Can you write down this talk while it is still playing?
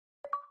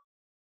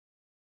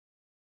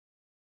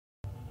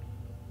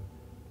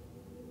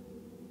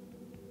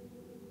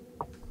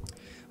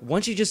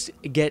once you just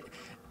get...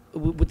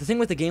 With the thing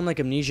with the game like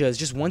Amnesia is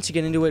just once you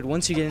get into it,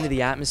 once you get into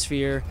the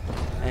atmosphere,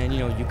 and, you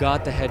know, you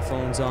got the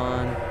headphones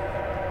on...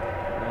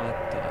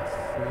 What the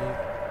freak?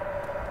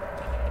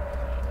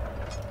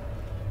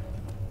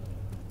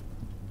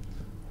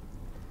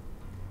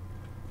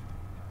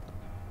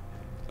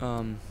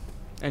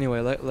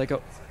 Anyway, like a...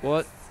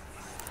 What?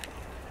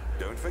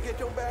 Don't forget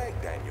your bag,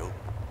 Daniel.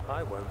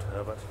 I won't,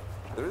 Herbert.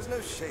 There is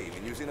no shame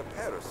in using a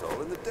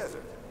parasol in the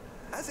desert.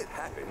 As it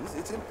happens,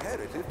 it's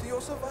imperative to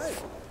your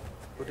survival.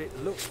 But it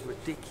looks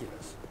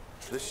ridiculous.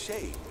 The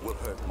shade will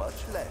hurt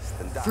much less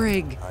than dying,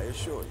 Frig. I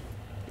assure you.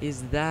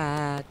 Is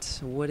that...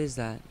 What is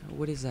that?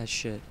 What is that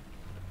shit?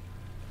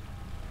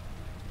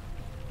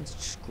 It's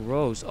just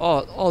gross.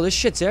 Oh, this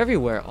shit's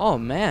everywhere. Oh,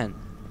 man.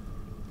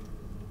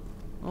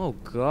 Oh,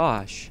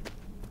 gosh.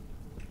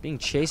 Being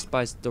chased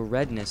by the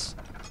redness.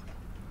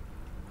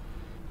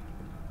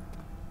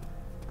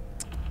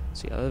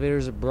 See,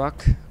 elevators are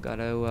broke.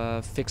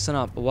 Gotta fix it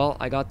up. Well,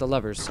 I got the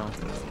levers, so.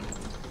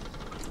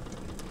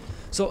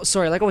 So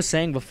sorry, like I was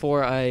saying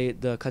before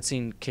the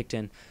cutscene kicked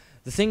in.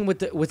 The thing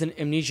with an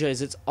Amnesia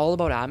is it's all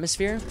about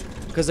atmosphere,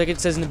 because like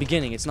it says in the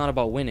beginning, it's not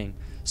about winning.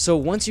 So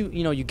once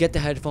you get the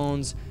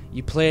headphones,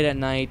 you play it at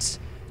night,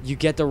 you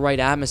get the right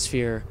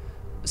atmosphere.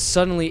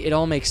 Suddenly, it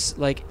all makes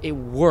like it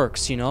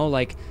works.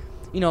 Like.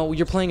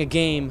 You're playing a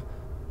game,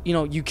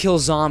 you kill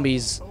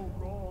zombies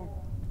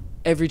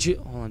every two...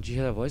 Hold on, did you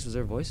hear that voice? Was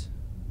there a voice?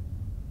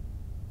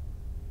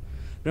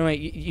 But anyway,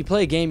 you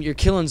play a game, you're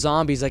killing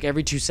zombies like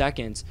every 2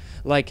 seconds.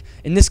 Like,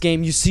 in this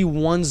game, you see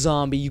one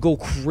zombie, you go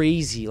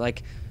crazy.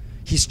 Like,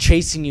 he's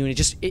chasing you,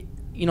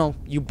 and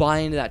you buy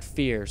into that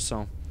fear,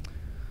 so...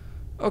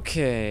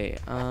 Okay,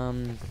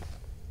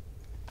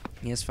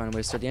 let's find a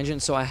way to start the engine.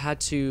 So I had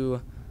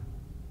to...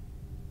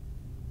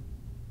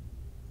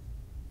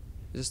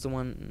 Is this the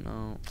one?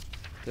 No.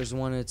 There's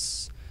one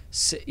that's...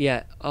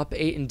 Yeah, up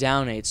 8 and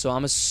down 8. So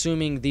I'm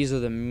assuming these are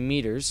the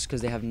meters, because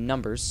they have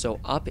numbers.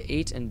 So up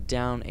 8 and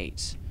down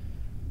 8.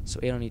 So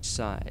 8 on each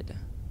side.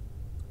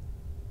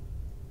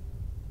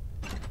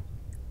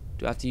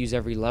 Do I have to use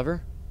every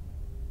lever?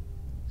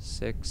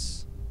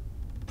 6,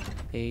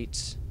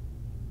 8,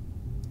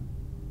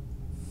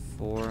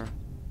 4,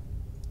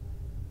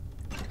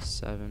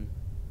 7,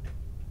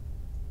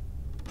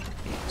 8.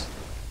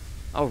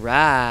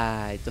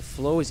 Alright, the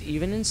flow is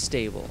even and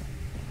stable.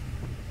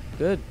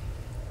 Good.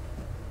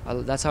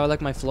 That's how I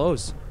like my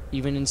flows.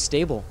 Even and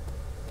stable.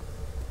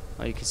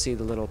 Oh, you can see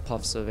the little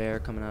puffs of air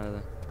coming out of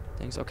the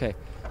things. Okay,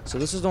 so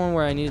this is the one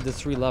where I needed the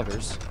 3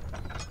 levers.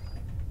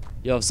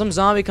 Yo, if some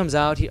zombie comes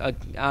out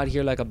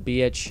here like a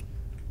bitch,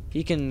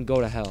 he can go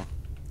to hell.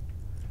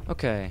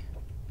 Okay.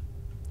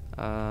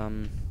 Okay,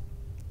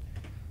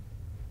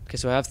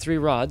 so I have 3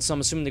 rods, so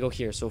I'm assuming they go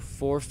here. So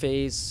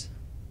 4-phase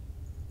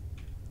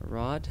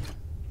rod.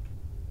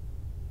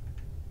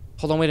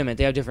 Hold on, wait a minute.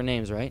 They have different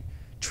names, right?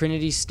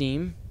 Trinity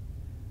Steam,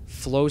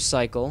 Flow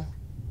Cycle,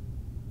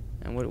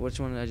 and which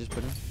one did I just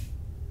put in?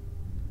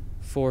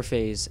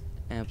 4-phase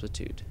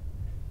amplitude.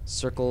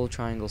 Circle,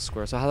 triangle,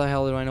 square. So how the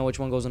hell do I know which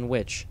one goes in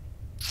which?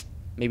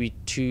 Maybe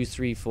 2,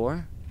 3,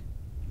 4?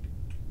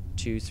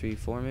 2, 3,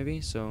 4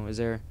 maybe? So is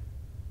there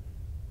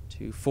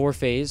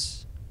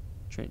 4-phase?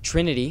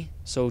 Trinity.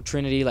 So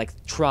Trinity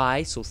like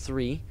tri, so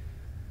 3.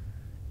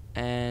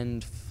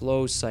 And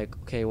flow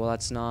cycle. Okay, well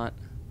that's not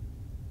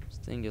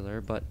singular,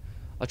 but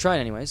I'll try it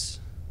anyways.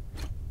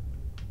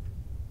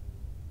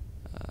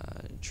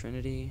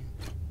 Trinity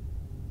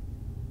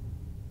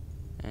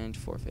and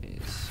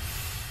 4-phase.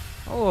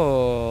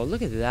 Oh,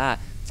 look at that!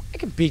 I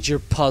can beat your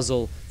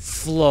puzzle,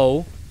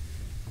 Flow.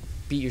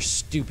 Beat your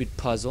stupid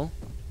puzzle.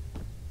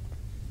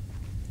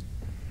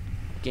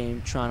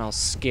 Game trying to all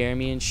scare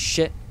me and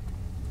shit.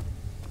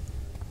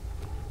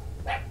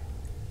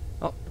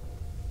 Oh,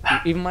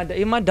 even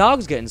my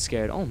dog's getting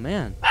scared. Oh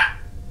man.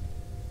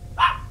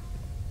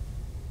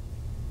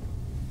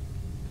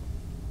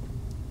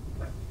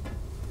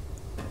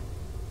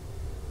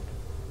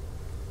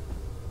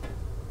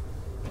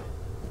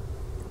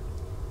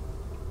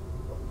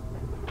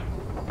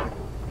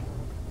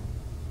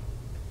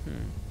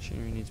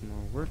 Machinery needs more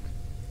work.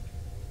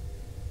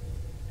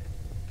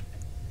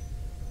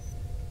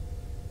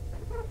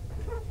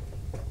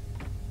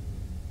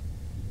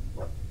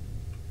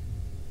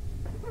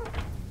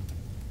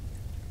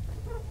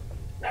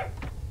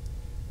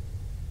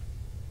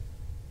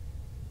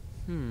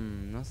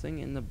 Nothing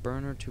in the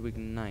burner to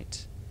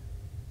ignite.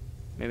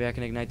 Maybe I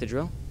can ignite the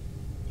drill?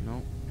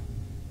 No.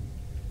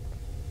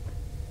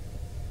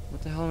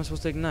 What the hell am I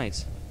supposed to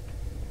ignite?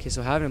 Okay,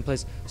 so have it in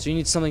place. So you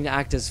need something to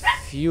act as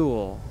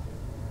fuel.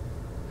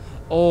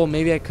 Oh,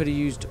 maybe I could have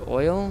used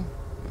oil?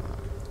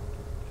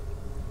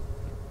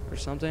 Or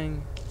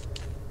something?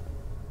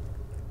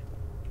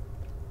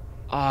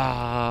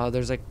 Ah,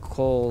 there's like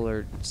coal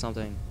or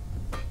something.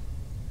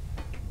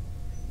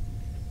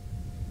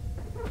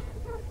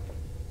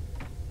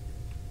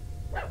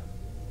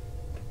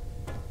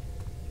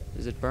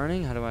 Is it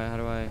burning? How do I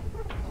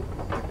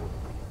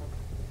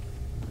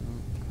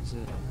is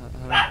it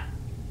how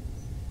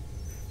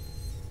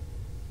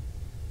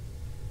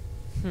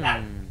do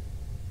I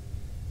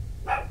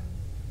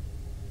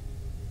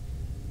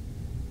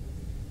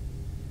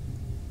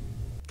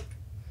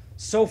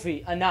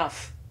Sophie,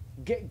 enough.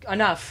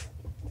 Enough.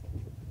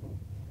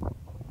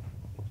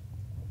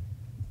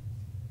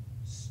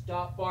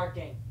 Stop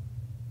barking.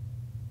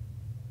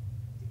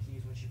 The key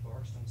is when she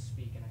barks, don't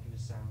speak, and I can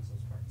just silence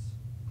those parts.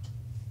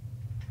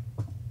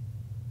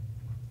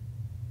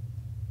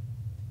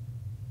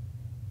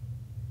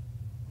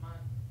 Come on.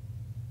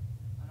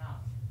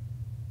 Enough.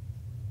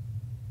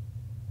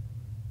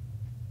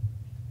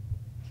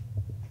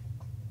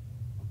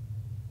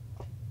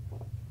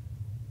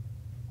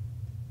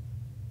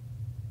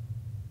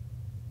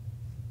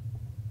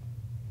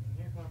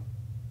 Here, come on.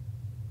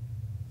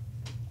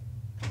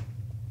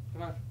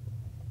 Come on.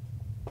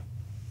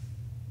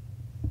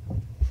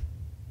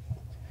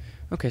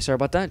 Okay, sorry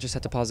about that. Just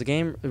had to pause the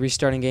game.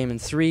 Restarting game in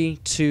 3,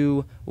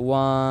 2,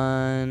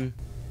 1.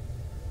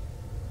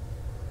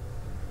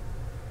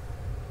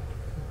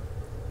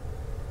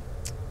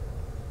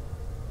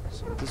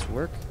 So would this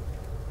work?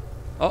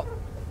 Oh,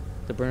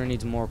 the burner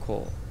needs more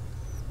coal.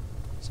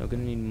 So I'm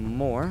gonna need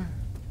more.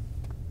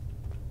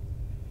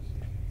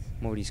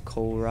 More of these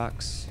coal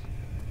rocks.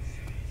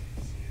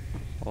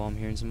 Oh, I'm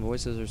hearing some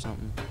voices or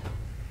something.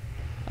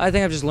 I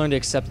think I've just learned to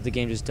accept that the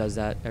game just does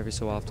that every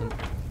so often.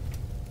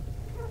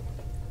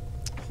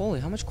 Holy,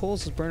 how much coal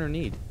does this burner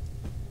need?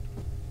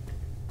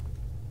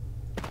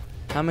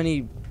 How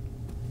many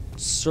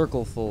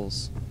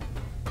circlefuls?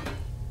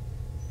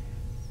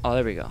 Oh,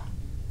 there we go.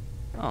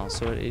 Oh,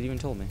 so it even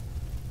told me.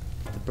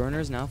 The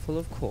burner is now full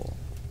of coal.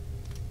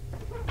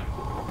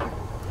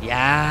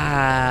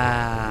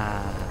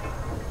 Yeah!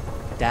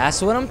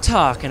 That's what I'm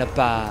talking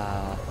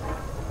about.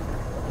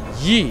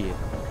 Yeah!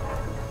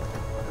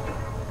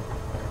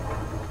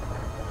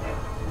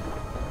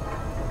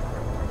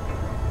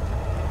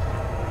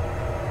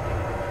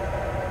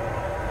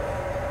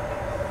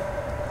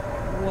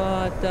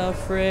 What the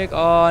frick?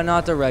 Oh,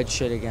 not the red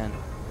shit again.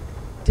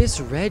 This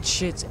red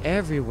shit's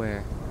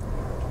everywhere.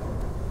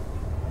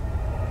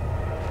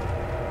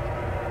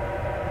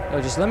 Oh,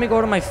 just let me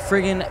go to my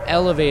friggin'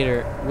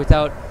 elevator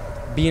without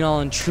being all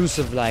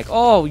intrusive like,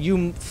 oh,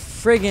 you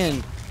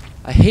friggin'...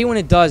 I hate when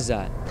it does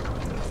that.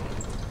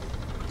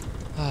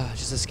 Ah,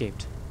 just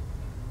escaped.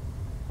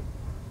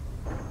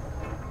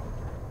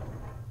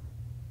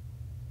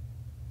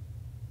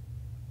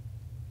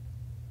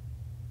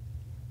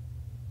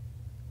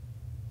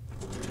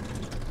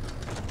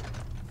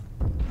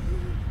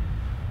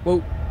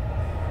 Whoa.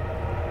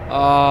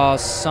 Oh,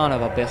 son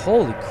of a bitch.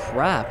 Holy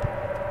crap.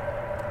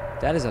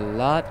 That is a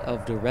lot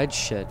of the red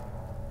shit.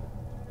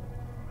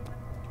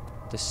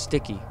 The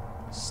sticky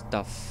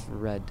stuff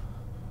red.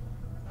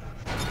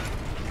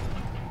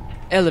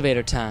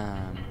 Elevator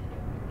time.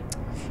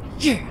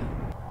 Yeah.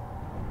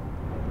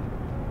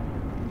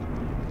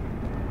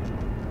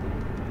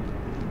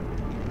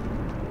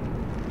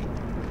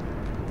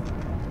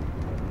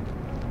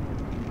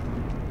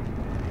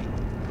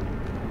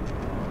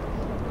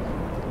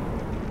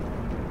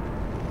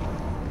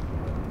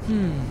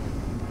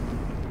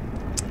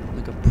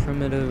 Like a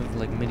primitive,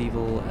 like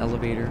medieval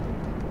elevator.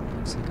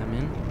 Looks like I'm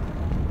in.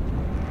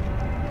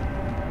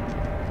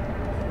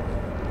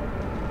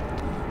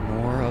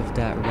 More of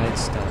that red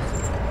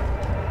stuff.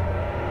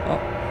 Oh.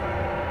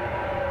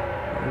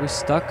 Are we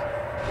stuck?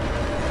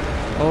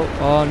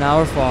 Oh, now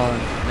we're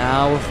falling.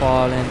 Now we're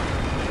falling.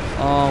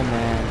 Oh,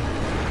 man.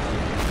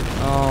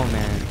 Oh,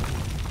 man.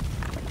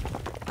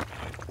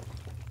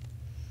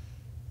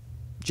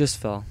 Just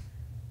fell.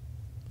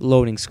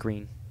 Loading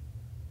screen.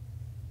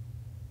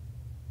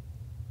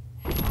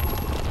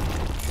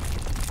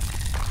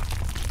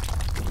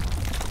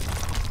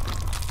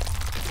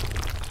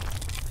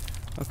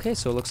 Okay,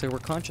 so it looks like we're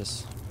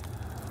conscious.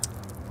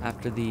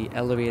 After the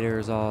elevator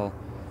is all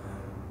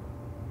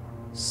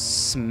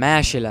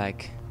smashy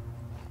like.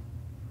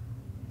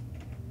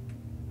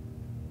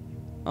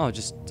 Oh,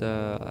 just,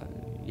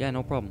 yeah,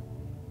 no problem.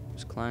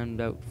 Just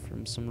climbed out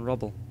from some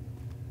rubble.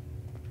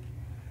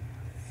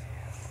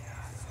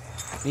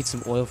 Need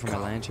some oil for my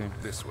lantern.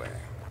 This way.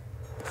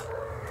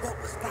 What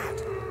was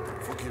that?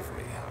 Forgive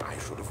me, I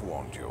should have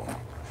warned you.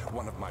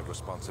 One of my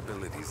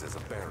responsibilities as a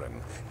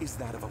baron is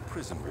that of a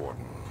prison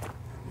warden.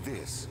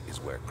 This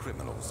is where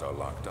criminals are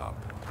locked up.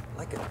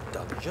 Like a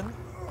dungeon?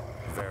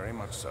 Very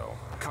much so.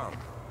 Come,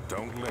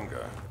 don't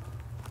linger.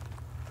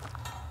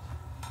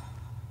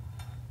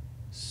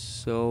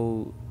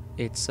 So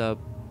it's a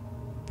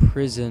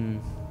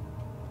prison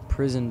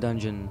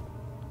dungeon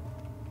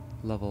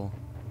level.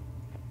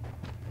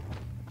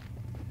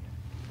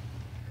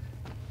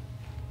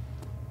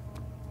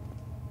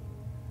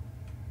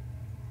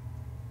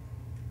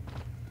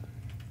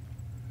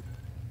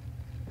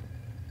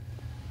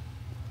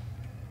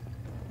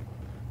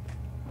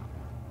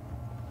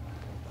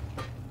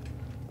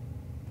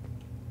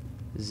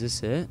 Is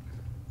this it?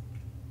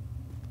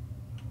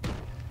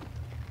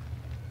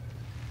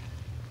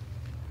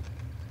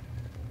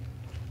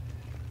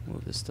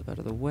 Move this stuff out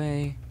of the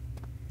way.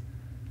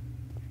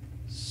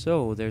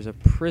 So there's a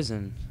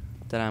prison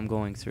that I'm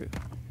going through.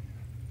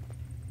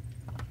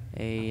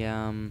 A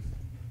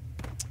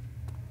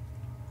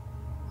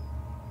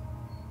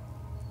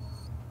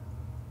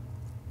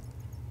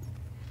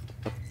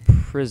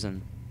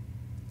prison.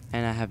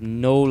 And I have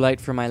no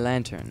light for my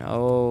lantern.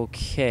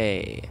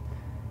 Okay.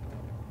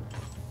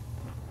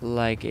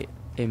 Like,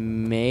 it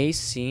may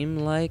seem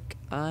like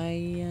I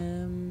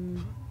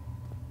am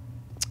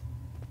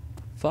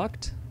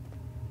fucked.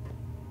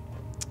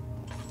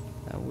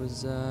 That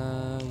was,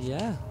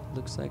 yeah.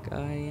 Looks like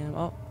I am...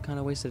 Oh, kind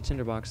of wasted a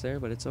tinderbox there,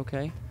 but it's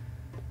okay.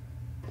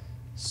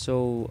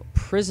 So,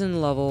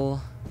 prison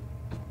level...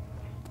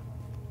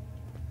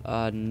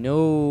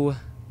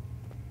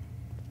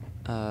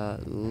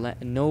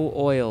 no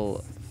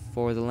oil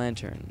for the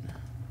lantern.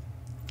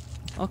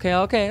 Okay,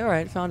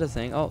 alright, found a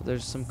thing. Oh,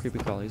 there's some creepy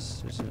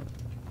crawlies. There's a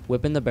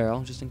whip in the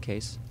barrel, just in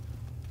case.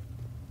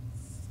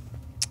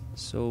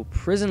 So,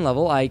 prison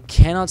level, I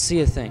cannot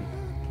see a thing.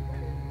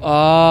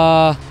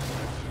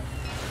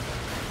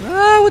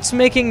 What's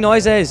making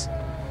noises?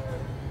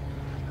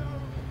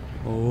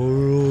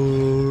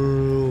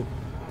 Oh,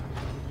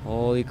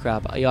 holy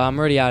crap. Yeah, I'm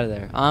already out of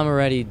there. I'm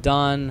already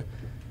done.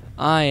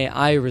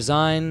 I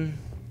resign.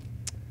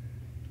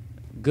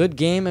 Good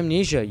game,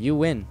 Amnesia. You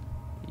win.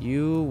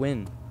 You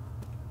win.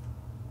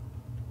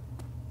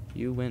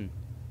 You win.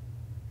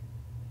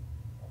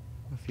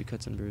 A few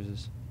cuts and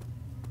bruises.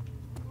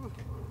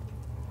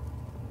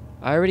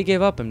 I already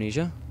gave up,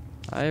 Amnesia.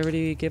 I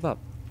already gave up.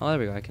 Oh, there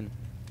we go. I can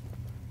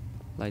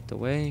light the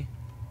way.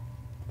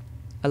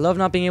 I love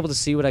not being able to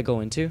see what I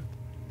go into.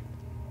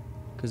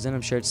 Because then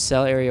I'm sure it's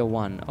cell area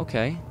 1.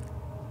 Okay.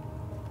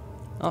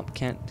 Oh,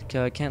 can't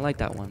light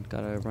that one.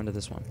 Gotta run to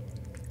this one.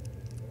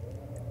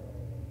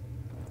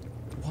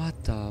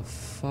 What the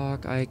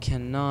fuck? I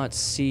cannot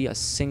see a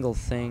single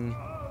thing.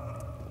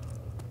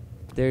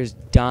 There's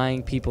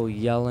dying people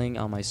yelling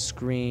on my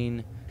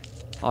screen.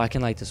 Oh, I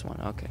can light this one.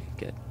 Okay,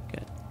 good,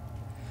 good.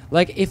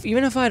 Like,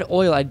 even if I had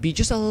oil, I'd be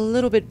just a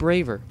little bit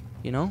braver,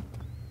 you know?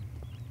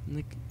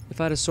 Like,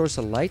 if I had a source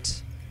of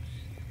light.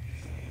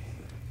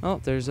 Oh,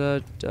 there's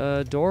a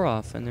door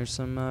off, and there's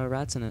some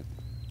rats in it.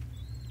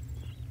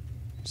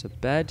 There's a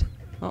bed.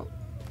 Oh,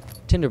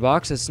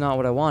 tinderbox. It's not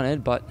what I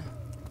wanted, but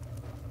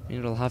I mean,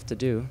 it'll have to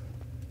do,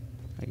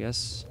 I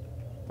guess.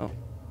 Oh,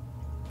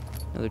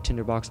 another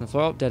tinderbox on the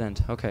floor. Oh, dead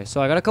end. Okay,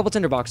 so I got a couple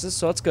tinderboxes,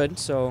 so that's good.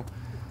 So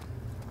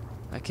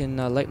I can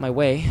light my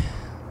way.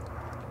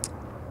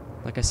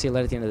 Like I see a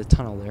light at the end of the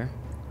tunnel there.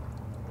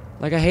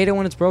 Like I hate it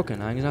when it's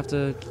broken. I'm gonna have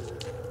to.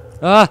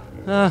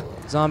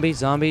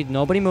 Zombie.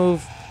 Nobody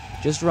move.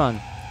 Just run,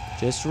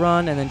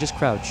 and then just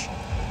crouch.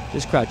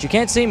 Just crouch. You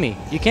can't see me.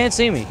 You can't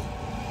see me.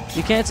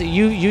 You can't see.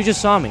 You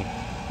just saw me.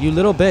 You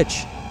little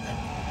bitch.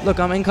 Look,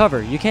 I'm in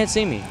cover. You can't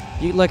see me.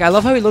 You like. I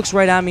love how he looks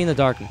right at me in the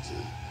darkness.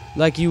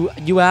 Like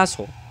you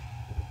asshole.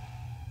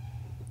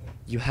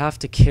 You have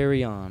to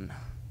carry on.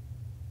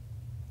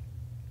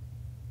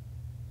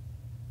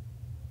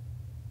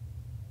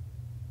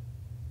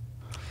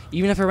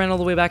 Even if I ran all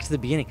the way back to the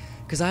beginning,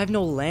 because I have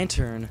no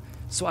lantern,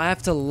 so I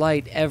have to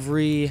light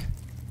every.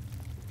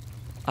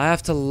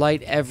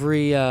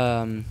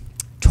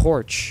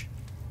 Torch.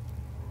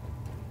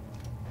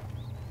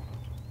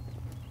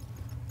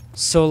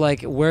 So,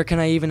 like, where can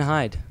I even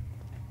hide?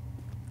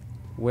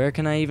 Where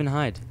can I even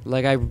hide?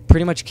 Like, I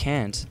pretty much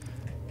can't.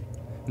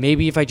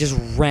 Maybe if I just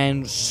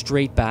ran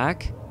straight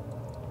back.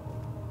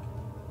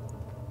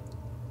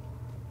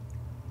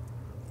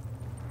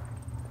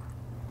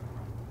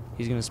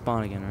 He's gonna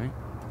spawn again, right?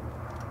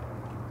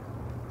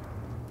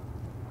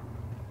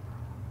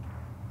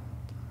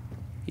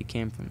 He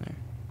came from there.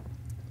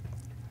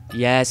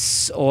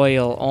 Yes,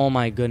 oil. Oh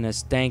my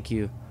goodness. Thank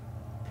you.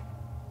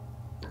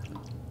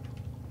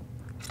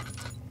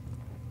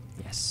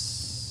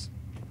 Yes.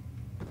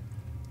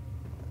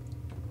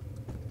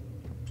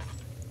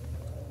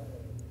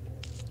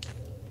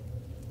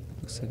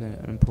 Looks like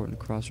an important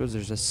crossroads.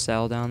 There's a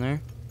cell down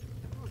there.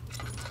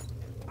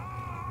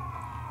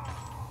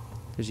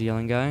 There's a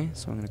yelling guy,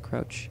 so I'm gonna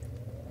crouch.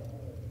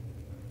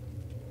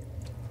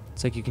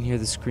 It's like you can hear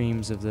the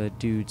screams of the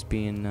dudes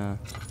being that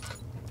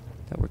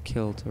were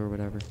killed or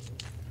whatever.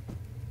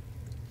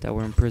 That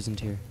were imprisoned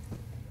here.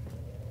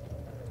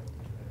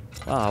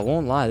 Wow, I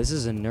won't lie, this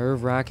is a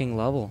nerve-wracking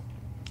level.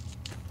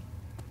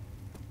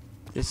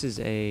 This is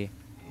a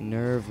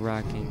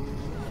nerve-wracking.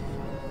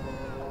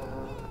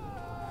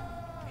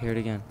 Hear it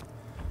again.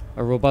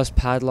 A robust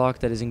padlock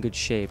that is in good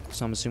shape.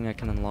 So I'm assuming I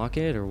can unlock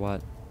it or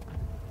what?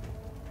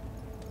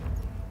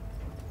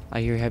 I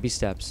hear heavy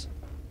steps.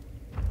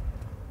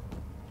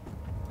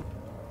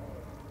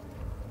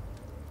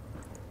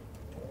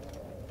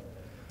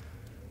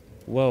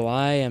 Whoa,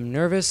 I am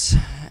nervous,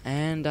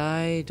 and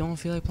I don't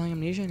feel like playing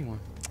Amnesia anymore.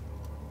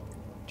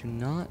 Do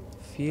not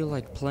feel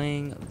like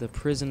playing the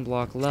prison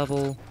block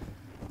level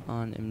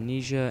on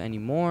Amnesia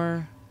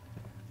anymore.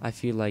 I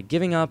feel like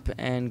giving up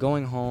and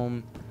going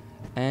home,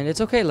 and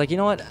it's okay. Like, you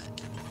know what?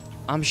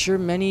 I'm sure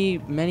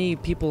many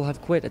people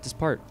have quit at this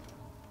part.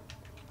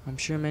 I'm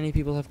sure many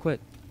people have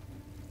quit.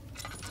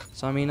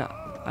 So, I mean,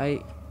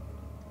 I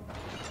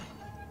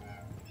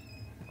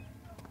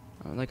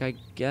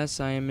guess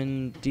I am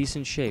in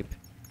decent shape.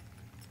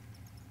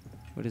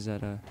 What is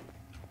that?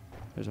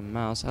 There's a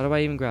mouse. How do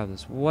I even grab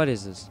this? What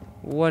is this?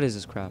 What is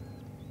this crap?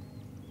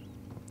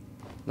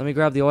 Let me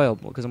grab the oil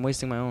because I'm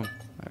wasting my own.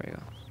 There we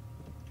go.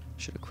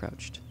 Should have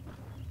crouched.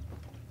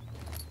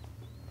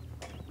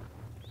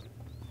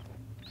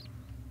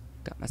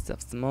 Got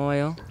myself some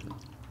oil.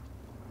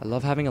 I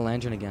love having a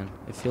lantern again.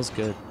 It feels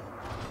good.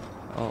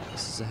 Oh,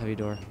 this is a heavy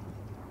door.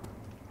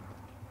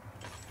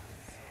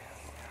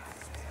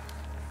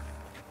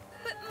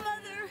 But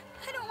Mother,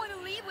 I don't want to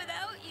leave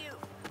without you.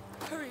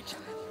 Hurry,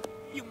 child.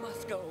 You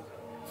must go.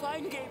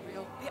 Find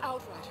Gabriel, the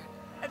Outrider,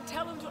 and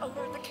tell him to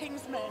alert the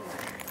King's men.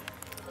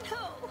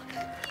 No,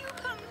 you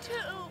come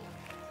too.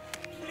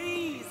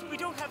 Please, we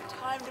don't have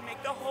time to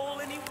make the hole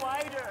any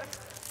wider.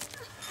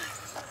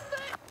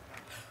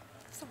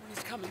 Someone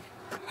is coming.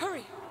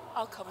 Hurry!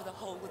 I'll cover the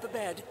hole with a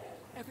bed.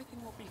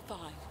 Everything will be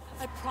fine.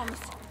 I promise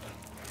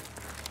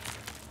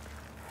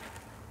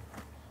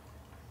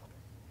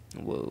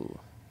you. Whoa.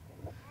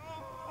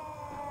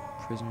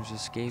 Prisoners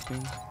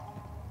escaping.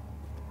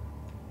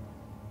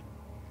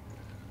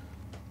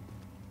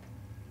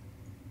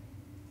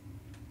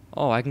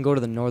 Oh, I can go to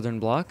the northern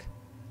block?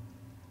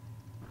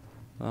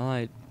 Well,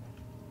 I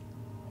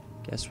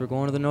guess we're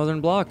going to the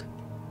northern block.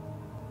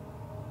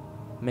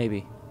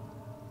 Maybe.